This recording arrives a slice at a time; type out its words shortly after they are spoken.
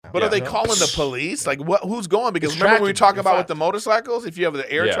But are they calling the police? Like, who's going? Because remember we were talking about with the motorcycles, if you have the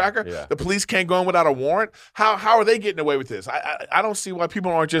air tracker, the police can't go in without a warrant. How are they getting away with this? I don't see why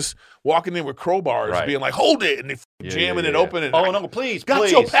people aren't just walking in with crowbars being like, hold it, and they jamming it open. And no, please, got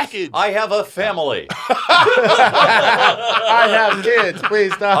your package. I have a family. I have kids.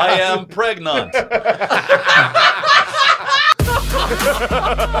 Please stop. I am pregnant.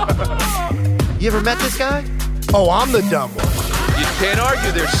 You ever met this guy? Oh, I'm the dumb one. You can't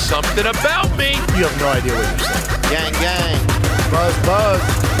argue there's something about me. You have no idea what you're saying. Gang, gang. Buzz.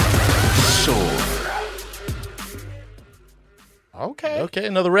 Soul. Okay,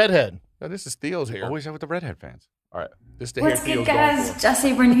 another redhead. Oh, this is Theo's here. Always have with the redhead fans. All right. This is the What's good, guys?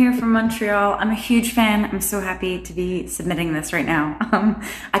 Jessie Bryn here from Montreal. I'm a huge fan. I'm so happy to be submitting this right now.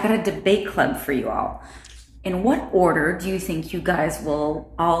 I got a debate club for you all. In what order do you think you guys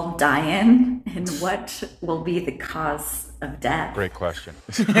will all die in? And what will be the cause of death? Great question.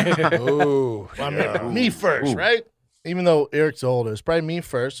 Ooh. Me first, right? Even though Eric's older, it's probably me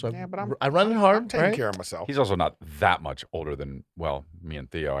first. So but I run it hard. I'm taking care of myself. He's also not that much older than, me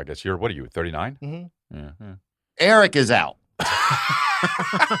and Theo. I guess what are you, 39? Mm-hmm. Yeah. Eric is out.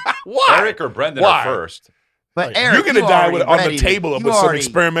 Why? Eric or Brendan are first. But Eric, you're going to die on the table with some already...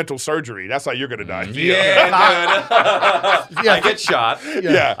 experimental surgery. That's how you're going to die. Yeah, dude. I get shot.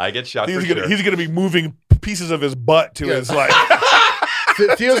 Yeah. I get shot He's for sure. He's going to be moving pieces of his butt to his, like...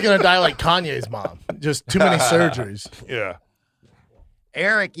 Theo's going to die like Kanye's mom. Just too many surgeries. Yeah.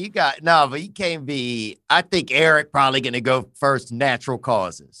 Eric, but you can't be... I think Eric probably going to go first natural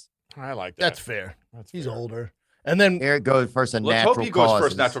causes. I like that. That's fair. He's older. And then Eric goes first natural causes. Let's hope he goes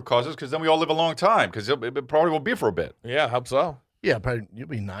first natural causes, because then we all live a long time, because it probably will be for a bit. Yeah, I hope so. Yeah, probably you'll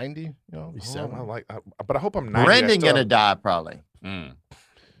be 90. Be 7. But I hope I'm 90. Brendan going to die probably. Mm.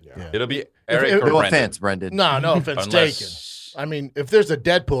 Yeah. It'll be Eric or No Brendan. offense, Brendan. No offense taken. I mean, if there's a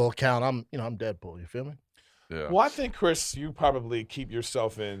Deadpool account, I'm Deadpool. You feel me? Yeah. Well, I think, Chris, you probably keep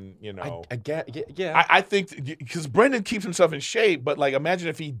yourself in, I get, yeah. I think because Brendan keeps himself in shape, but like imagine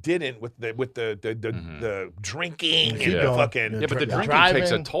if he didn't with the drinking and the fucking but the drinking driving,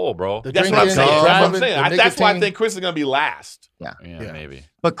 takes a toll, bro. The that's what I'm drinking, saying. the That's what I'm driving, saying. the That's why I nicotine. think Chris is gonna be last. Yeah, maybe.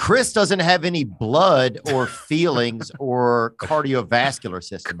 But Chris doesn't have any blood or feelings or cardiovascular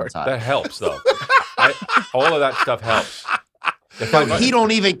system. That helps, though. All of that stuff helps. He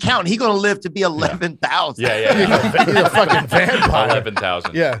don't even count. He's going to live to be 11,000. Yeah. He's a fucking vampire.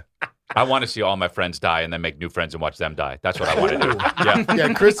 11,000. Yeah. I want to see all my friends die and then make new friends and watch them die. That's what I want to do. Yeah.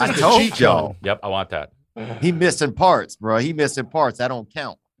 Yeah, Chris is I the told cheat y'all. code. Yep, I want that. He missing parts, bro. He missing parts. That don't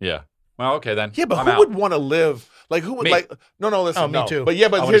count. Yeah. Well, okay then. Yeah, but I'm who out. would want to live? Like who would Me. like? No, listen. Oh, me no. too. But yeah, I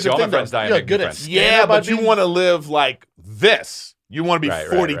but want here's to see the all my thing. friends die and You're make new good at friends. Yeah, but you buddy. want to live like this. You want to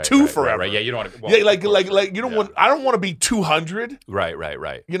be 42 forever. Right. Yeah, you don't want to. Yeah, like you don't want. I don't want to be 200.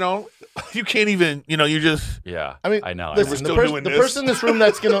 Right. You know, you can't even. You just. Yeah. I mean, I know. Listen, still the doing this. person in this room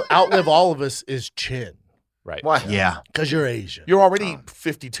that's going to outlive all of us is Chin. Right. Why? Yeah. Because you're Asian. You're already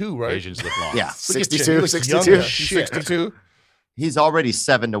 52, right? Asians live long. Yeah. Look at 62, Chin. He looks 62. young as He's shit. 62. He's already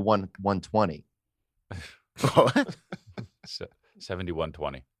 7 to 120.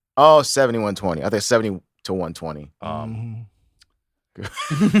 71-20. Oh, 71-20. I think 70 to 120. And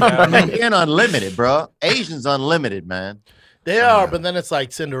unlimited, bro. Asians unlimited, man. They are, but then it's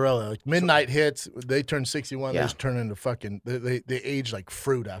like Cinderella. Like midnight hits, they turn 61, Yeah. they just turn into fucking, they age like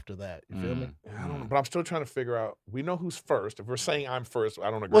fruit after that. You feel me? I don't know, but I'm still trying to figure out. We know who's first. If we're saying I'm first,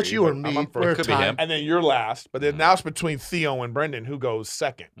 I don't agree. What's you but or me? I'm We're first. Could be him. And then you're last. But then now it's between Theo and Brendan. Who goes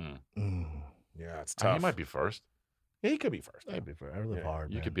second? Mm. Yeah, it's He tough. might be first. Yeah, he could be first. That'd be fair. I live Yeah.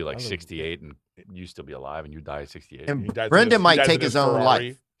 hard. You man. could be like I live- 68 and you still be alive and you die at 68. And He dies in Brendan he might dies take in his own Ferrari.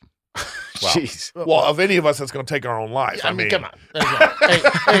 life. Wow. Jeez. Well, of any of us that's going to take our own life. I mean, come on.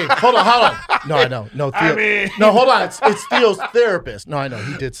 hey, hold on. No, I know. No, Theo. I mean- No, hold on. It's Theo's therapist. No, I know.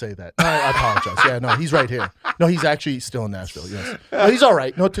 He did say that. No, I apologize. Yeah, no, he's right here. No, he's actually still in Nashville. Yes. No, he's all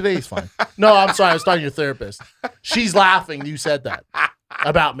right. No, today he's fine. No, I'm sorry. I was talking to your therapist. She's laughing. You said that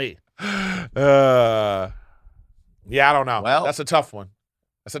about me. Yeah, I don't know. Well- that's a tough one.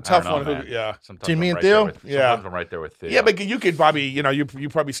 That's a I tough don't know, one. man. Yeah. Sometimes Team I'm me and right Theo? there with- Yeah. Sometimes I'm right there with Theo. Yeah, but you could probably, you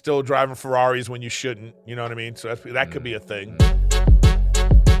probably still driving Ferraris when you shouldn't. You know what I mean? So that could be a thing.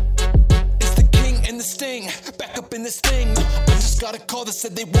 It's the king and the sting, back up in this thing. I just got a call that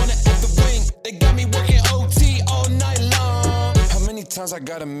said they want it at the wing. They got me working OT all night long. How many times I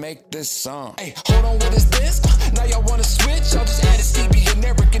gotta make this song? Hey, hold on, what is this? Now y'all wanna switch? Y'all just added Stevie and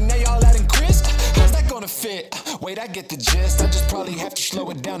Eric and now y'all adding Chris? How's that gonna fit? Wait, I get the gist. I just probably have to slow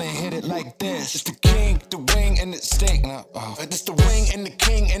it down and hit it like this. It's the king, the wing, and the sting. It's the wing and the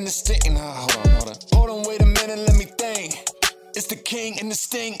king and the sting. Hold on. Hold on, wait a minute, let me think. It's the king and the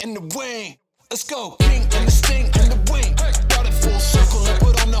sting and the wing. Let's go. King and the sting and the wing. Brought it full circle and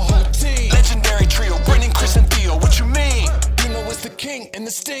put on the whole team. Legendary trio, Brendan, Chris, and Theo. What you mean? You know it's the king and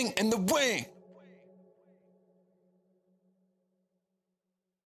the sting and the wing.